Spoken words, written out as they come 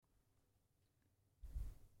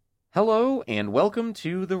Hello and welcome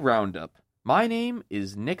to the Roundup. My name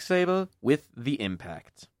is Nick Saba with The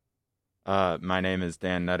Impact. My name is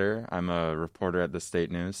Dan Nutter. I'm a reporter at the State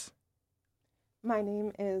News. My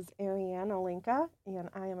name is Ariane Olenka, and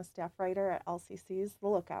I am a staff writer at LCC's The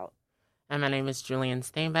Lookout. And my name is Julian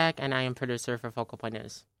Steinbeck, and I am producer for Focal Point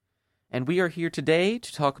News. And we are here today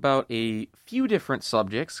to talk about a few different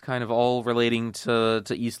subjects, kind of all relating to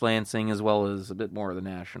East Lansing as well as a bit more of the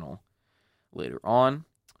national later on.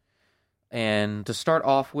 And to start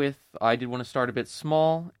off with, I did want to start a bit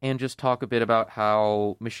small and just talk a bit about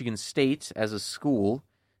how Michigan State as a school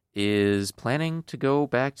is planning to go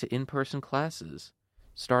back to in-person classes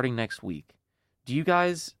starting next week. Do you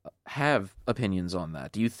guys have opinions on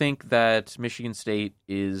that? Do you think that Michigan State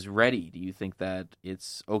is ready? Do you think that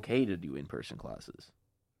it's okay to do in-person classes?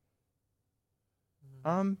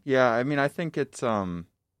 Yeah, I mean, I think it's I'm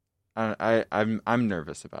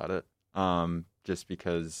nervous about it. Just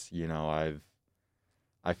because,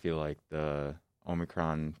 I feel like the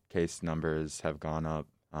Omicron case numbers have gone up.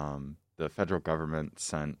 The federal government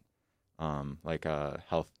sent like a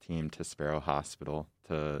health team to Sparrow Hospital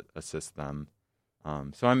to assist them.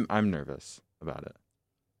 So I'm nervous about it.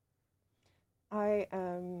 I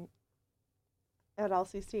am at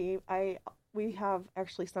LCC. We have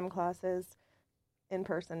actually some classes in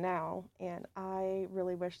person now, and I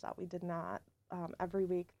really wish that we did not. Every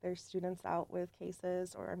week there's students out with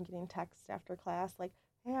cases, or I'm getting texts after class like,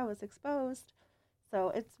 hey, I was exposed. So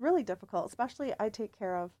it's really difficult, especially I take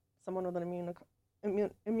care of someone with an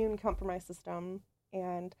immune compromised system,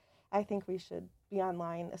 and I think we should be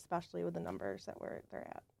online, especially with the numbers that they're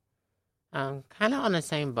at. Kind of on the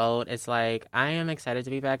same boat. It's like I am excited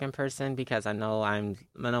to be back in person because I know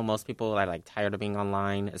most people are like tired of being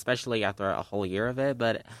online, especially after a whole year of it.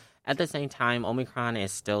 But at the same time, Omicron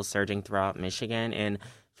is still surging throughout Michigan, and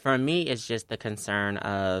for me, it's just the concern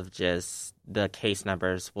of just the case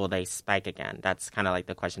numbers. Will they spike again? That's kind of like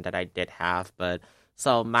the question that I did have, but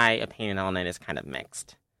so my opinion on it is kind of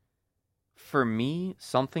mixed. For me,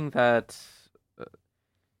 something that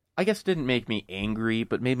I guess didn't make me angry,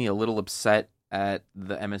 but made me a little upset at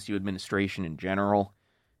the MSU administration in general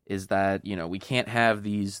is that, we can't have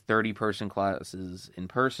these 30-person classes in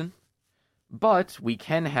person. But we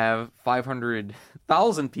can have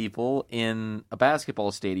 500,000 people in a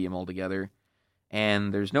basketball stadium altogether,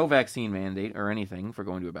 and there's no vaccine mandate or anything for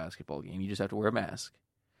going to a basketball game. You just have to wear a mask.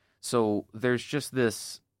 So there's just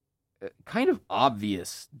this kind of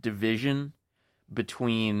obvious division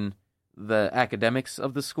between the academics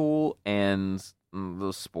of the school and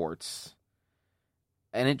the sports.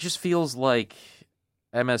 And it just feels like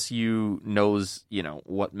MSU knows,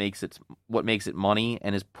 what makes it money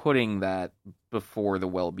and is putting that before the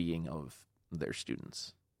well-being of their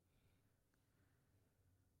students.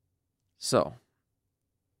 So,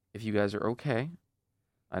 if you guys are okay,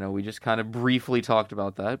 I know we just kind of briefly talked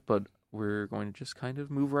about that, but we're going to just kind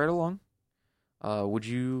of move right along. Would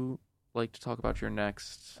you like to talk about your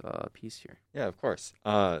next piece here? Yeah, of course.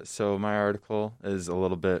 So my article is a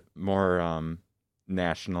little bit more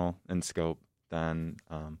national in scope than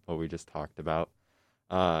what we just talked about.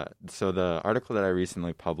 So the article that I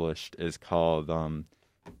recently published is called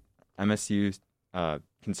MSU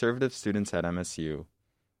Conservative Students at MSU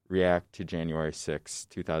React to January 6,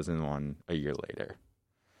 2001, a year later.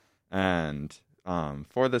 And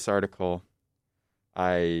for this article,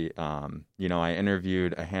 I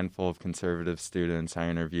interviewed a handful of conservative students. I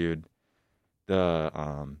interviewed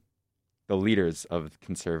the leaders of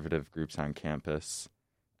conservative groups on campus,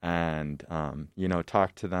 and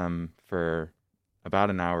talked to them for about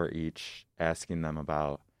an hour each, asking them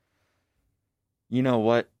about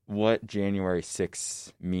what January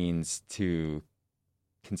 6th means to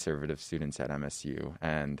conservative students at MSU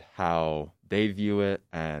and how they view it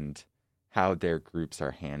and how their groups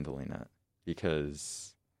are handling it,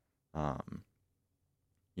 because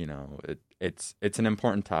it's an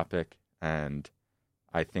important topic, and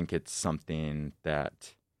I think it's something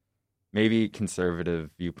that maybe conservative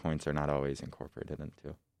viewpoints are not always incorporated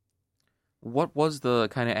into. What was the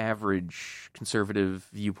kind of average conservative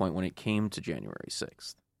viewpoint when it came to January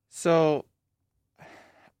 6th? So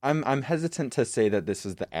I'm hesitant to say that this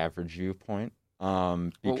is the average viewpoint.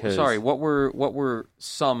 Because what were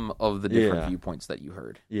some of the different viewpoints that you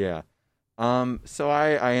heard? Yeah. So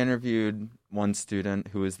I interviewed one student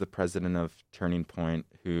who is the president of Turning Point,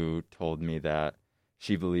 who told me that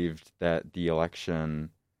she believed that the election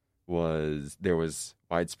there was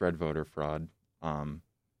widespread voter fraud,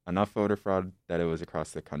 enough voter fraud that it was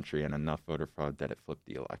across the country, and enough voter fraud that it flipped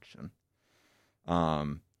the election.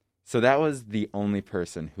 So that was the only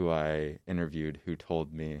person who I interviewed who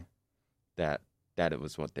told me that that it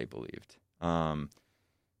was what they believed.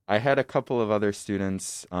 I had a couple of other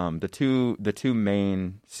students. The two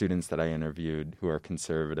main students that I interviewed who are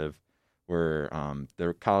conservative were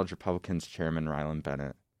the College Republicans chairman Rylan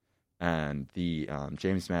Bennett and the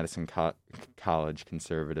James Madison College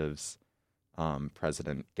Conservatives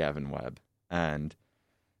president Gavin Webb, and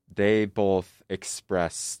they both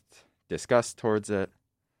expressed disgust towards it.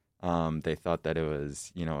 They thought that it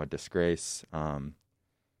was, a disgrace,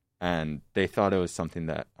 and they thought it was something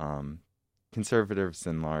that conservatives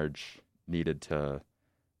in large needed to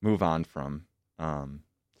move on from.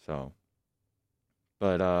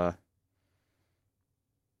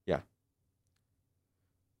 Yeah.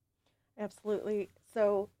 Absolutely.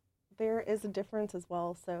 So there is a difference as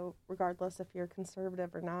well. So regardless if you're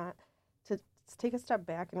conservative or not, to take a step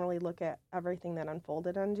back and really look at everything that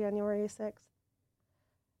unfolded on January 6th,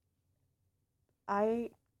 I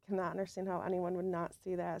cannot understand how anyone would not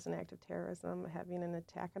see that as an act of terrorism, having an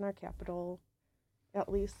attack on our Capitol.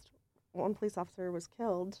 At least one police officer was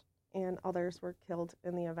killed and others were killed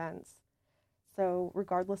in the events. So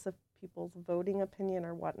regardless of people's voting opinion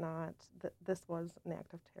or whatnot, this was an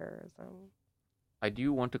act of terrorism. I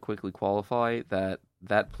do want to quickly qualify that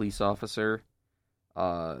police officer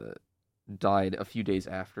died a few days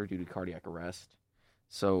after due to cardiac arrest.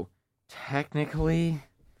 So technically,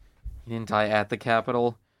 he didn't die at the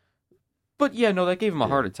Capitol. But yeah, no, that gave him a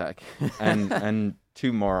heart attack. and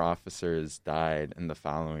two more officers died in the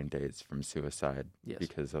following days from suicide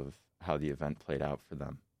because of how the event played out for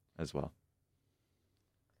them as well.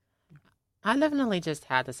 I definitely just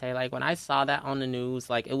had to say, like, when I saw that on the news,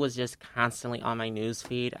 like, it was just constantly on my news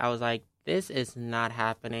feed. I was like, this is not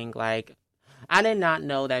happening. Like, I did not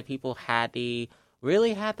know that people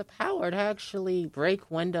really had the power to actually break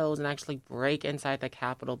windows and actually break inside the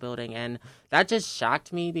Capitol building. And that just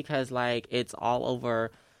shocked me because, like, it's all over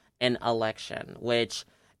an election, which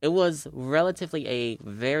it was relatively a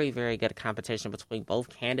very, very good competition between both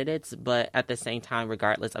candidates. But at the same time,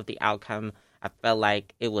 regardless of the outcome, I felt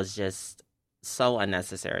like it was just so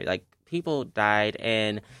unnecessary. Like, people died,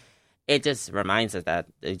 and it just reminds us that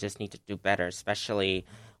they just need to do better, especially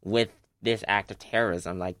with this act of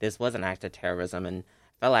terrorism. Like, this was an act of terrorism, and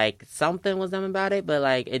I felt like something was done about it, but,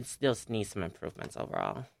 like, it still needs some improvements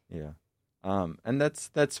overall. Yeah. And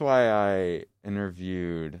that's why I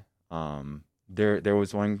interviewed, there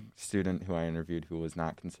was one student who I interviewed who was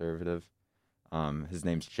not conservative. His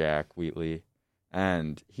name's Jack Wheatley,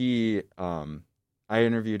 and I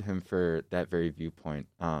interviewed him for that very viewpoint.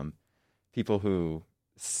 People who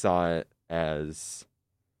saw it as,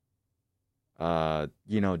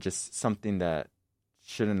 just something that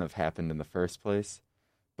shouldn't have happened in the first place.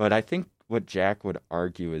 But I think what Jack would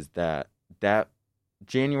argue is that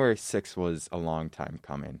January 6th was a long time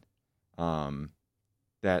coming.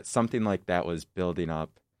 That something like that was building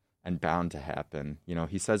up and bound to happen.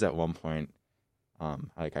 He says at one point,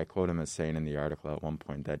 I quote him as saying in the article at one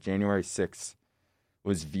point, that January 6th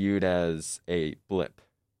was viewed as a blip,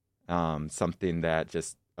 something that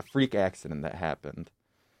just a freak accident that happened.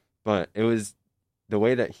 But it was, the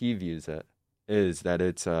way that he views it is that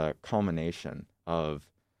it's a culmination of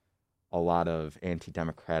a lot of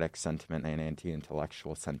anti-democratic sentiment and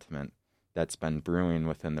anti-intellectual sentiment that's been brewing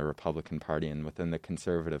within the Republican Party and within the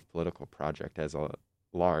conservative political project as a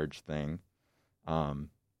large thing. And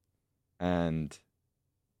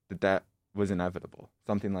that was inevitable.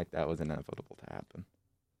 Something like that was inevitable to happen.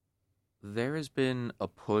 There has been a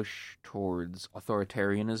push towards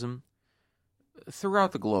authoritarianism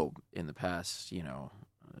throughout the globe in the past,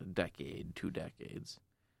 decade, 2 decades,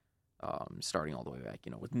 starting all the way back,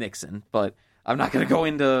 with Nixon. But I'm not going to go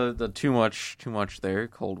into the too much there,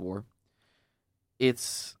 Cold War.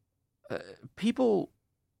 It's people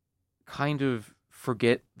kind of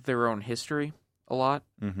forget their own history a lot,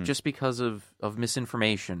 just because of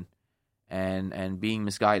misinformation and being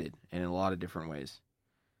misguided in a lot of different ways.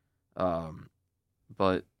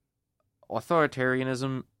 But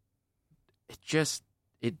authoritarianism,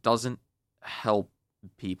 it doesn't help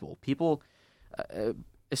people. People,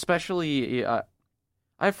 especially, I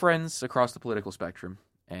have friends across the political spectrum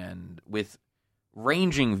and with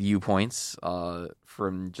ranging viewpoints,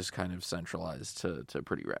 from just kind of centralized to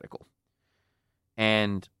pretty radical.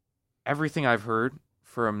 And everything I've heard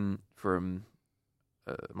from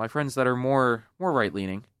my friends that are more right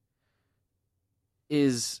leaning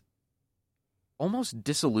is almost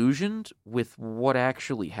disillusioned with what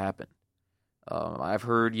actually happened. I've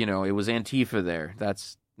heard, it was Antifa there.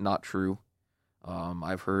 That's not true.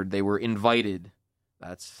 I've heard they were invited.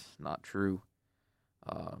 That's not true.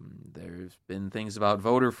 There's been things about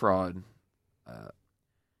voter fraud.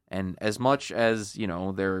 And as much as,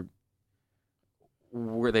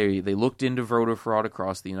 where they looked into voter fraud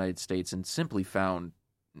across the United States and simply found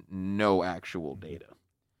no actual data.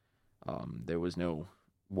 There was no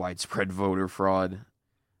widespread voter fraud,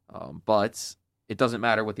 but it doesn't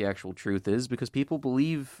matter what the actual truth is because people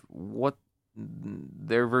believe what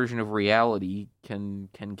their version of reality can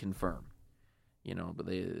confirm. But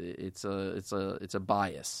it's a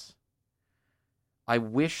bias. I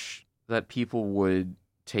wish that people would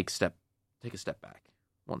take a step back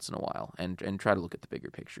once in a while and try to look at the bigger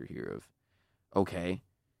picture here of, okay,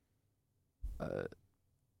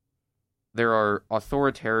 there are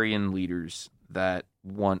authoritarian leaders that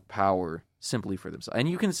want power simply for themselves. And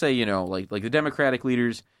you can say, like the Democratic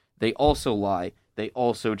leaders, they also lie, they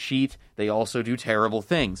also cheat, they also do terrible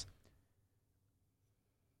things.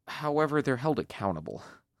 However, they're held accountable.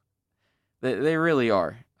 They really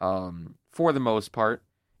are. For the most part,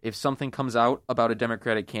 if something comes out about a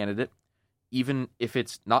Democratic candidate, even if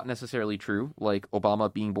it's not necessarily true, like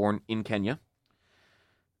Obama being born in Kenya,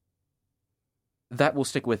 that will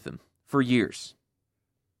stick with them for years.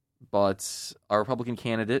 But a Republican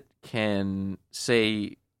candidate can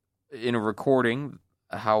say in a recording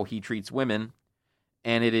how he treats women,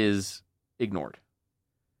 and it is ignored.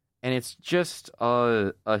 And it's just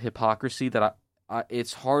a hypocrisy that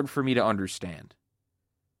it's hard for me to understand.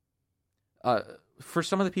 For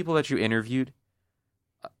some of the people that you interviewed,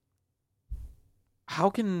 how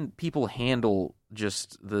can people handle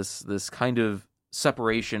just this kind of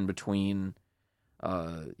separation between,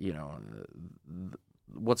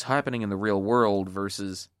 what's happening in the real world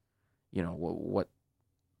versus, what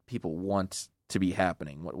people want to be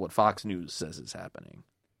happening, what Fox News says is happening?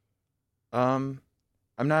 I'm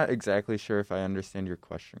not exactly sure if I understand your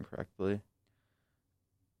question correctly.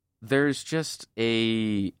 There's just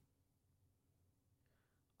a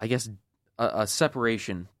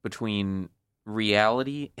separation between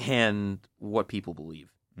reality and what people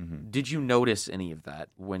believe. Mm-hmm. Did you notice any of that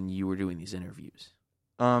when you were doing these interviews?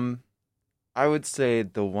 I would say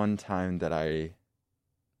the one time that I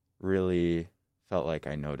really felt like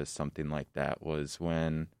I noticed something like that was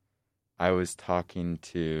when I was talking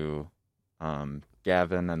to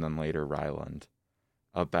Gavin and then later Ryland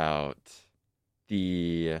about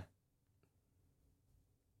the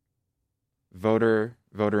voter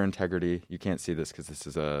integrity. You can't see this because this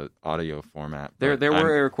is a audio format. There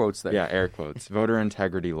were air quotes there. Yeah, air quotes. Voter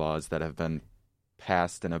integrity laws that have been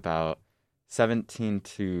passed in about 17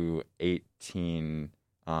 to 18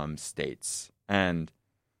 states, and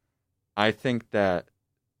I think that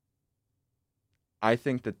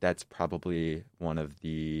that's probably one of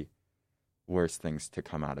the worst things to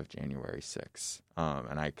come out of January 6th.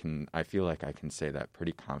 And I feel like I can say that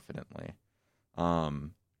pretty confidently.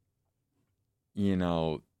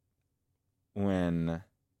 When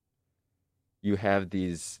you have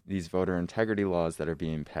these voter integrity laws that are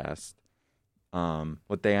being passed,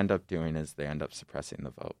 what they end up doing is they end up suppressing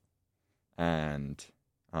the vote. And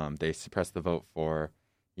they suppress the vote for,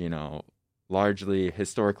 largely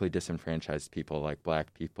historically disenfranchised people like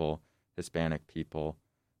Black people, Hispanic people.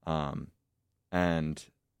 And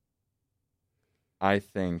I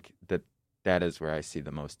think that is where I see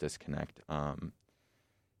the most disconnect.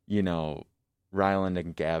 Ryland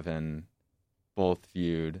and Gavin both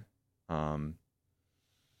viewed Ron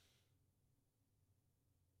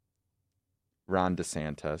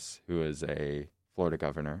DeSantis, who is a Florida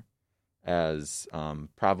governor, as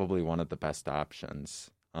probably one of the best options.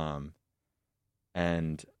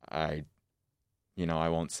 And I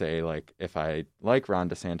won't say if I like Ron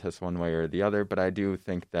DeSantis one way or the other, but I do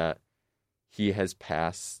think that he has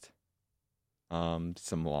passed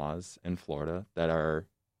some laws in Florida that are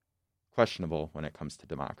questionable when it comes to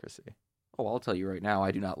democracy. Oh, I'll tell you right now,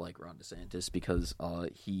 I do not like Ron DeSantis because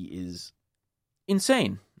he is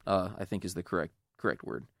insane, I think is the correct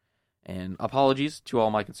word. And apologies to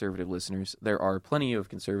all my conservative listeners. There are plenty of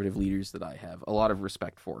conservative leaders that I have a lot of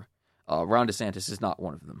respect for. Ron DeSantis is not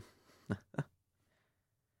one of them.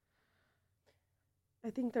 I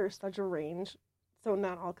think there's such a range. So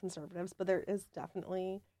not all conservatives, but there is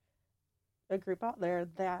definitely a group out there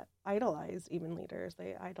that idolize even leaders.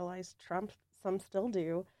 They idolize Trump. Some still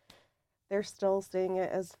do. They're still seeing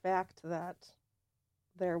it as fact that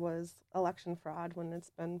there was election fraud when it's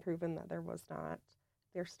been proven that there was not.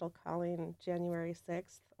 They're still calling January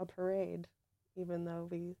 6th a parade, even though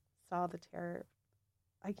we saw the terror.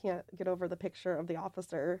 I can't get over the picture of the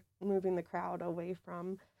officer moving the crowd away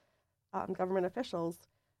from government officials.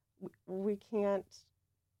 We can't.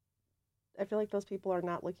 I feel like those people are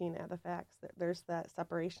not looking at the facts. There's that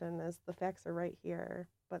separation as the facts are right here,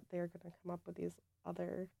 but they're going to come up with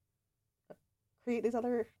create these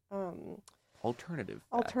other alternative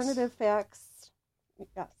facts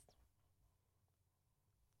Yes.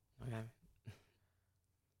 Okay.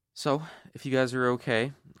 So, if you guys are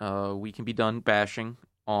okay, we can be done bashing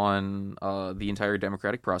on the entire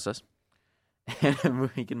democratic process,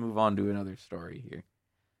 and we can move on to another story here.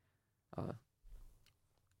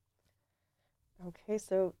 Okay,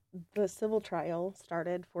 so the civil trial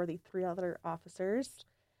started for the 3 other officers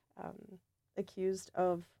accused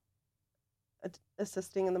of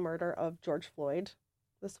assisting in the murder of George Floyd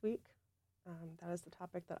this week. That is the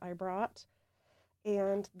topic that I brought.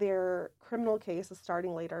 And their criminal case is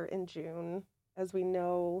starting later in June. As we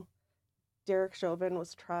know, Derek Chauvin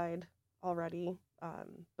was tried already,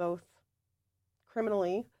 both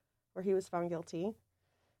criminally, where he was found guilty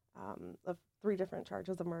of 3 different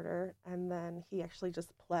charges of murder, and then he actually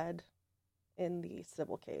just pled in the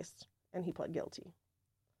civil case, and he pled guilty.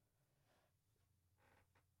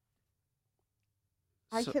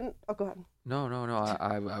 So, Oh, go ahead. No.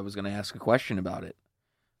 I was going to ask a question about it.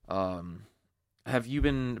 Have you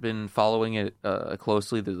been following it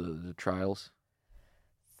closely, the trials?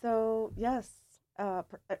 So, yes,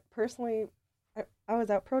 personally, I was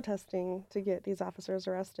out protesting to get these officers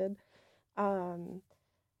arrested. And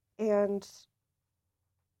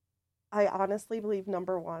I honestly believe,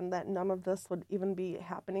 number one, that none of this would even be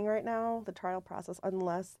happening right now, the trial process,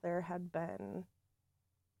 unless there had been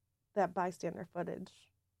that bystander footage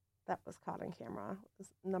that was caught on camera. Is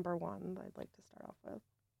number one that I'd like to start off with.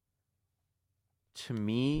 To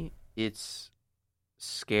me, it's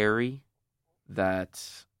scary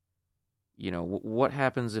that, what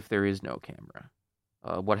happens if there is no camera?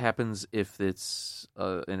 What happens if it's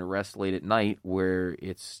an arrest late at night where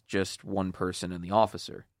it's just one person and the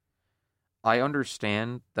officer? I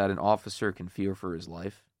understand that an officer can fear for his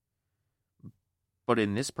life, but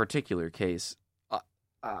in this particular case,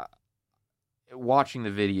 watching the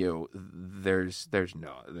video, there's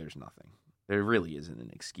nothing. There really isn't an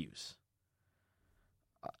excuse.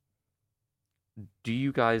 Do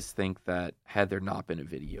you guys think that had there not been a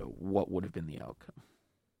video, what would have been the outcome?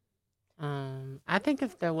 I think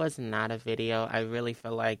if there was not a video, I really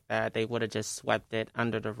feel like that they would have just swept it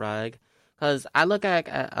under the rug. Because I look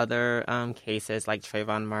at other cases like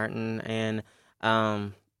Trayvon Martin and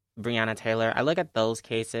Breonna Taylor. I look at those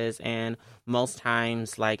cases, and most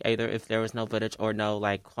times, like, either if there was no footage or no,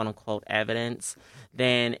 like, quote-unquote evidence,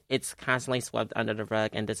 then it's constantly swept under the rug,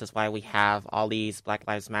 and this is why we have all these Black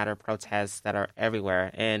Lives Matter protests that are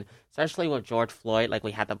everywhere. And especially with George Floyd, like,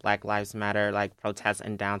 we had the Black Lives Matter, like, protests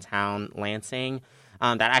in downtown Lansing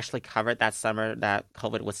that actually covered that summer that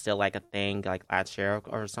COVID was still, like, a thing, like, last year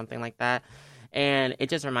or something like that. And it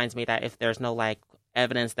just reminds me that if there's no, like,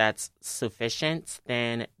 evidence that's sufficient,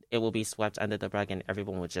 then it will be swept under the rug and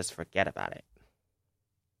everyone would just forget about it.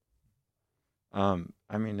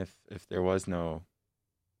 I mean, if there was nobody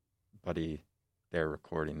there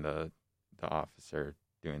recording the officer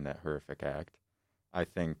doing that horrific act, I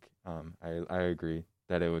think I agree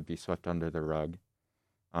that it would be swept under the rug.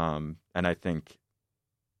 And I think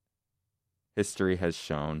history has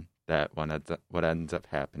shown that what ends up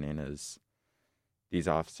happening is these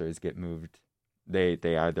officers get moved. They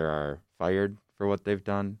either are fired for what they've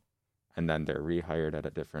done, and then they're rehired at a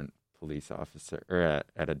different police officer or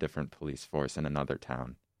at a different police force in another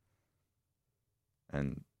town.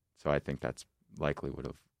 And so I think that's likely what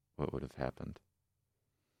would have happened.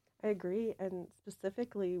 I agree, and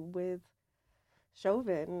specifically with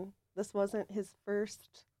Chauvin, this wasn't his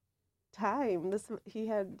first time. He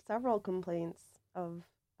had several complaints of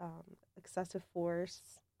excessive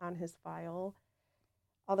force on his file.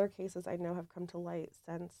 Other cases I know have come to light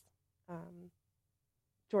since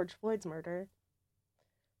George Floyd's murder.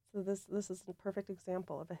 So this is a perfect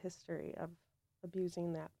example of a history of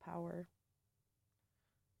abusing that power.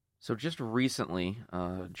 So just recently,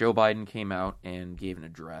 Joe Biden came out and gave an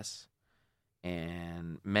address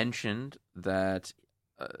and mentioned that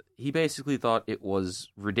he basically thought it was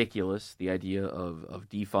ridiculous, the idea of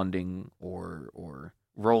defunding or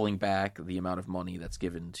rolling back the amount of money that's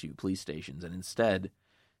given to police stations, and instead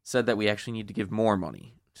said that we actually need to give more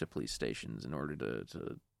money to police stations in order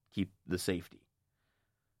to keep the safety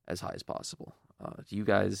as high as possible. Do you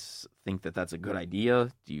guys think that that's a good idea?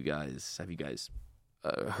 Have you guys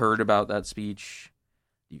heard about that speech?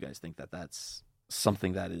 Do you guys think that that's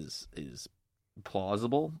something that is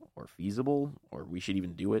plausible or feasible, or we should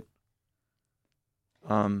even do it?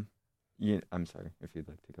 Yeah, I'm sorry if you'd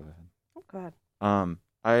like to go ahead. Oh, go ahead.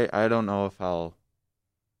 I don't know if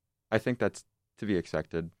I think that's to be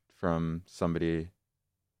expected from somebody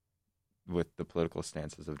with the political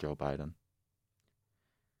stances of Joe Biden.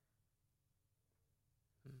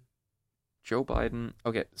 Joe Biden.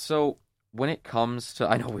 Okay, so when it comes to,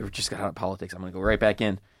 I know we were just got out of politics. I'm going to go right back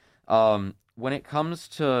in. When it comes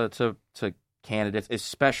to candidates,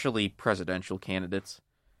 especially presidential candidates,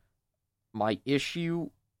 my issue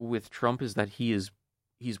with Trump is that he's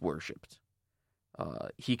worshipped.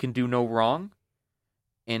 He can do no wrong,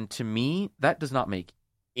 and to me, that does not make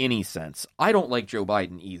any sense. I don't like Joe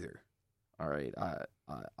Biden either. All right,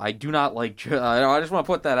 I do not like Joe. I just want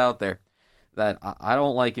to put that out there that I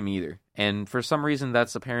don't like him either. And for some reason,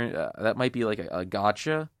 that's apparent. That might be like a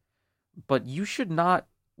gotcha, but you should not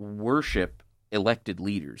worship elected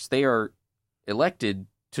leaders. They are elected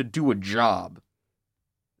to do a job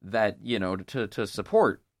that, to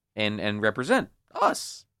support and represent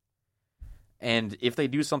us. And if they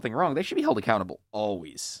do something wrong, they should be held accountable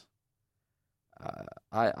always.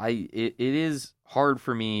 It is hard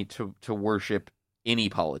for me to worship any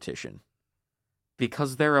politician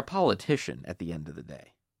because they're a politician at the end of the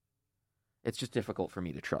day. It's just difficult for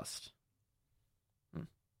me to trust.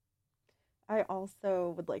 I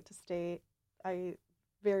also would like to state I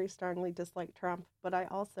very strongly dislike Trump, but I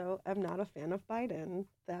also am not a fan of Biden,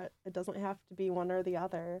 that it doesn't have to be one or the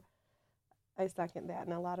other. I second that,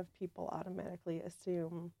 and a lot of people automatically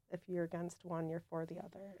assume if you're against one, you're for the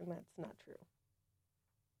other, and that's not true.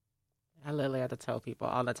 I literally have to tell people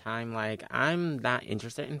all the time, like, I'm not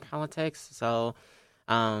interested in politics, so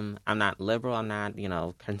I'm not liberal, I'm not,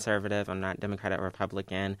 conservative, I'm not Democrat or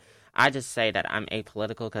Republican. I just say that I'm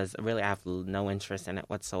apolitical because really I have no interest in it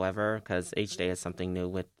whatsoever, because each day is something new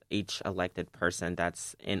with each elected person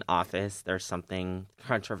that's in office. There's something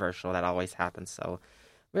controversial that always happens, so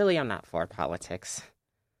really I'm not for politics.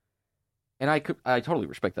 And I totally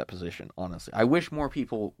respect that position, honestly. I wish more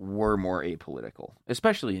people were more apolitical,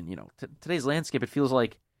 especially in, today's landscape. It feels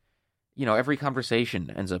like, every conversation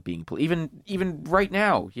ends up being, even right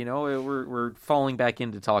now, we're falling back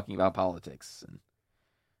into talking about politics, and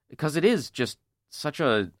because it is just such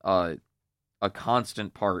a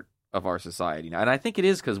constant part of our society now. And I think it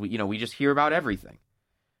is because we just hear about everything.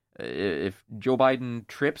 If Joe Biden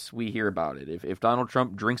trips, we hear about it. If Donald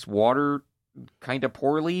Trump drinks water kind of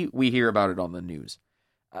poorly, we hear about it on the news.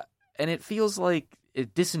 And it feels like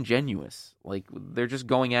it's disingenuous. Like they're just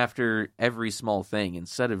going after every small thing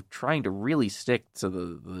instead of trying to really stick to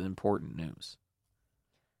the important news.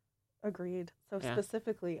 Agreed. So Yeah.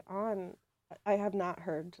 specifically I have not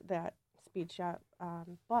heard that speech yet,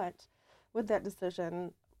 but with that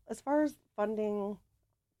decision, as far as defunding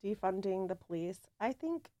the police, I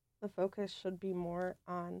think the focus should be more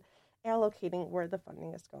on allocating where the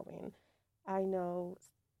funding is going. I know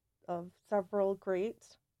of several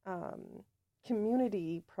great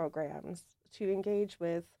community programs to engage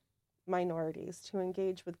with minorities, to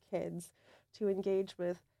engage with kids, to engage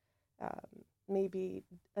with maybe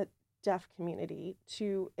a deaf community,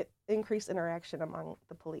 to increase interaction among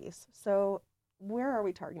the police. So where are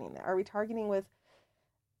we targeting that? Are we targeting with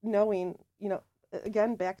knowing,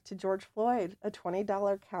 again, back to George Floyd, a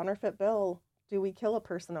 $20 counterfeit bill? Do we kill a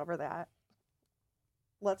person over that?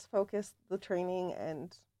 Let's focus the training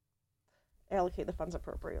and allocate the funds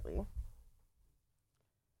appropriately.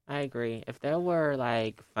 I agree. If there were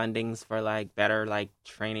fundings for better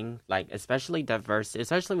training, especially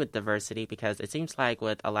with diversity, because it seems like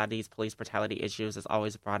with a lot of these police brutality issues, it's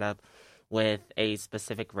always brought up with a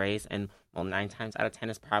specific race, and 9 times out of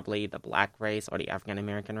 10 is probably the black race or the African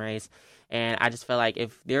American race. And I just feel like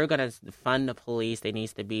if they're gonna fund the police, there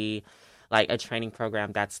needs to be a training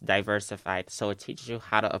program that's diversified, so it teaches you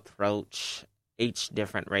how to approach each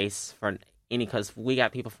different race because we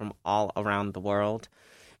got people from all around the world.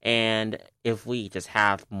 And if we just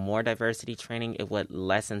have more diversity training, it would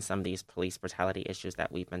lessen some of these police brutality issues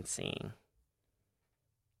that we've been seeing.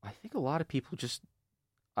 I think a lot of people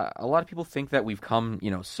think that we've come,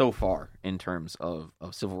 so far in terms of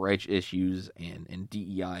civil rights issues and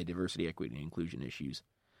DEI, diversity, equity, and inclusion issues.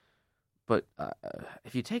 But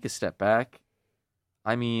if you take a step back,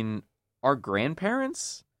 I mean, our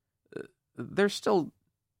grandparents,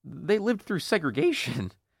 they lived through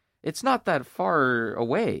segregation. It's not that far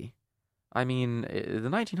away. I mean, the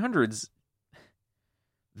 1900s,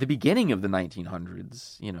 the beginning of the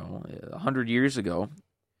 1900s, 100 years ago,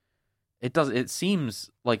 it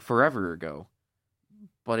seems like forever ago,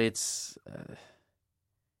 but it's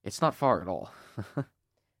not far at all.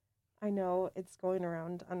 I know it's going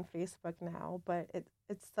around on Facebook now, but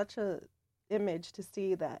it's such a image to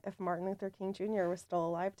see that if Martin Luther King Jr. was still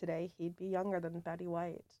alive today, he'd be younger than Betty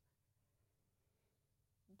White.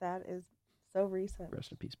 That is so recent.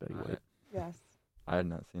 Rest in peace, Betty White. Yes. I had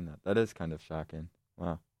not seen that. That is kind of shocking.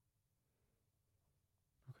 Wow.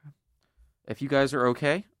 Okay. If you guys are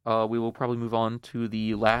okay, we will probably move on to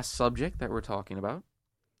the last subject that we're talking about.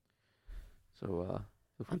 So,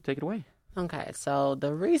 feel free to take it away. Okay, so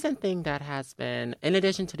the recent thing that has been, in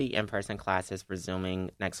addition to the in-person classes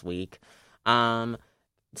resuming next week,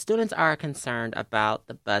 students are concerned about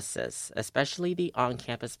the buses, especially the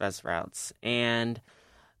on-campus bus routes. And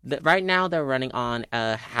right now they're running on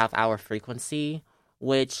a half-hour frequency,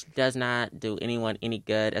 which does not do anyone any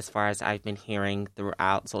good as far as I've been hearing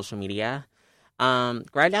throughout social media.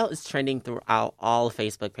 Right now it's trending throughout all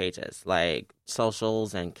Facebook pages, like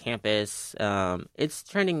socials and campus. It's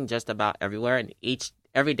trending just about everywhere, and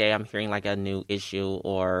every day I'm hearing like a new issue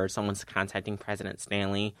or someone's contacting President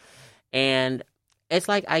Stanley. And it's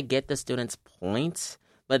like I get the students' point,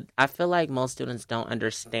 but I feel like most students don't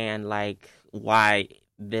understand like why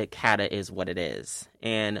the CATA is what it is.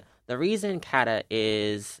 And the reason CATA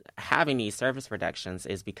is having these service reductions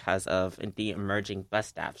is because of the emerging bus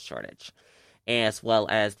staff shortage, as well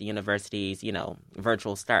as the university's,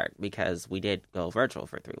 virtual start, because we did go virtual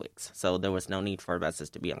for 3 weeks. So there was no need for buses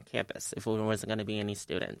to be on campus if there wasn't going to be any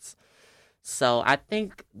students. So I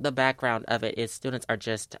think the background of it is students are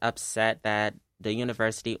just upset that the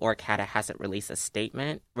university or CATA hasn't released a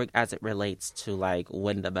statement as it relates to like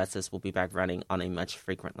when the buses will be back running on a much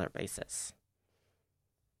frequenter basis.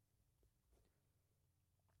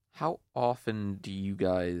 How often do you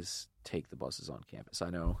guys take the buses on campus? I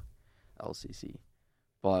know LCC,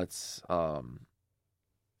 but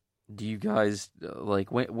do you guys like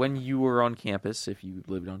when you were on campus, if you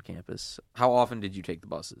lived on campus, how often did you take the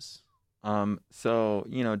buses? So,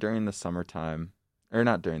 during the summertime, or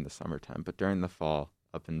not during the summertime, but during the fall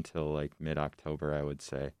up until like mid-October, I would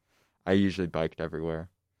say, I usually biked everywhere.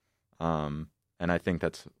 And I think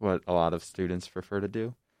that's what a lot of students prefer to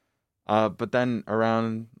do. But then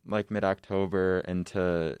around like mid-October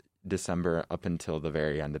into December up until the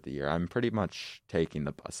very end of the year, I'm pretty much taking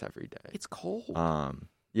the bus every day. It's cold.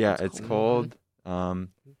 Yeah, it's cold.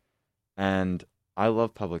 And I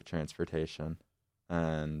love public transportation,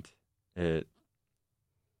 and I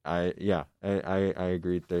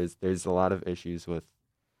agree. There's a lot of issues with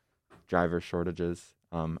driver shortages.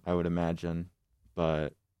 I would imagine,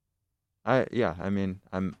 but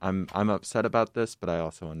I'm upset about this, but I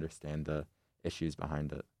also understand the issues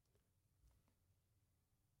behind it.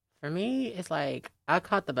 For me, it's like I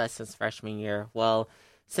caught the bus since freshman year. Well,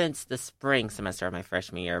 since the spring semester of my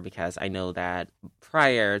freshman year, because I know that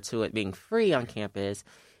prior to it being free on campus,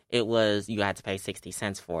 it was you had to pay 60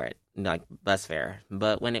 cents for it, like bus fare.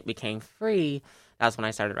 But when it became free, that's when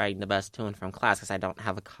I started riding the bus to and from class because I don't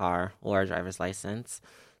have a car or a driver's license.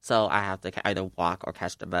 So I have to either walk or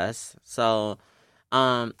catch the bus. So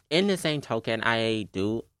in the same token, I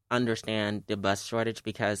do understand the bus shortage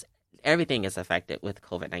because everything is affected with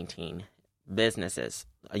COVID-19. Businesses,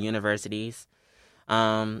 universities,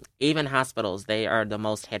 even hospitals, they are the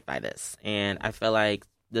most hit by this. And I feel like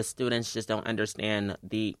the students just don't understand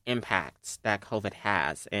the impacts that COVID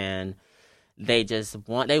has. And they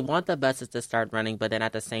want the buses to start running, but then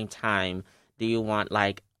at the same time, do you want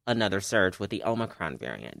like another surge with the Omicron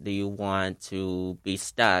variant? Do you want to be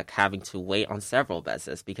stuck having to wait on several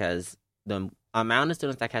buses because the amount of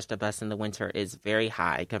students that catch the bus in the winter is very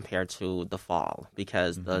high compared to the fall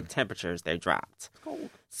because the temperatures they dropped. It's cold.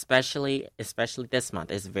 Especially this month,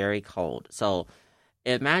 it's very cold. So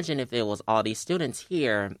imagine if it was all these students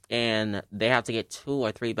here and they have to get 2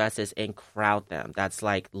 or 3 buses and crowd them. That's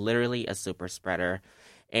like literally a super spreader.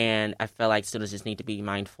 And I feel like students just need to be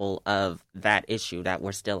mindful of that issue, that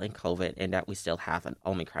we're still in COVID and that we still have an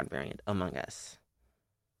Omicron variant among us.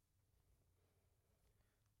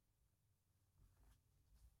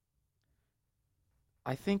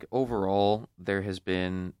 I think overall there has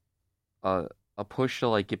been a push to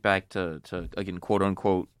like get back to again, quote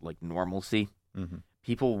unquote, like normalcy. Mm-hmm.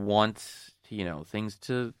 People want things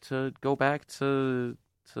to go back to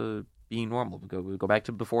being normal, go back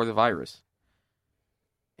to before the virus.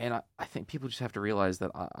 And I think people just have to realize that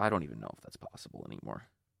I don't even know if that's possible anymore.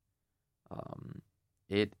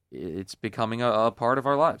 It's becoming a part of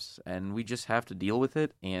our lives, and we just have to deal with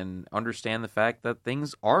it and understand the fact that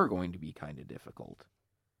things are going to be kind of difficult.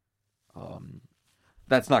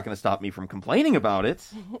 That's not going to stop me from complaining about it,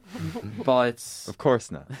 but Of course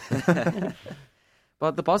not.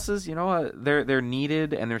 but the buses, they're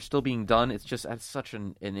needed and they're still being done. It's just at such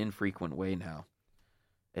an infrequent way now.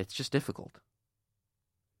 It's just difficult.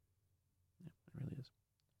 It really is.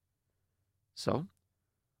 So,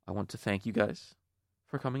 I want to thank you guys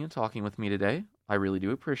for coming and talking with me today. I really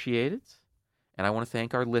do appreciate it. And I want to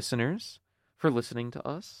thank our listeners for listening to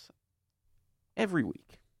us every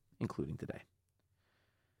week, including today.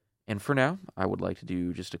 And for now, I would like to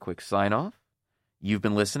do just a quick sign off. You've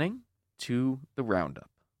been listening to The Roundup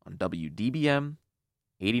on WDBM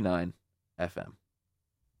 89 FM.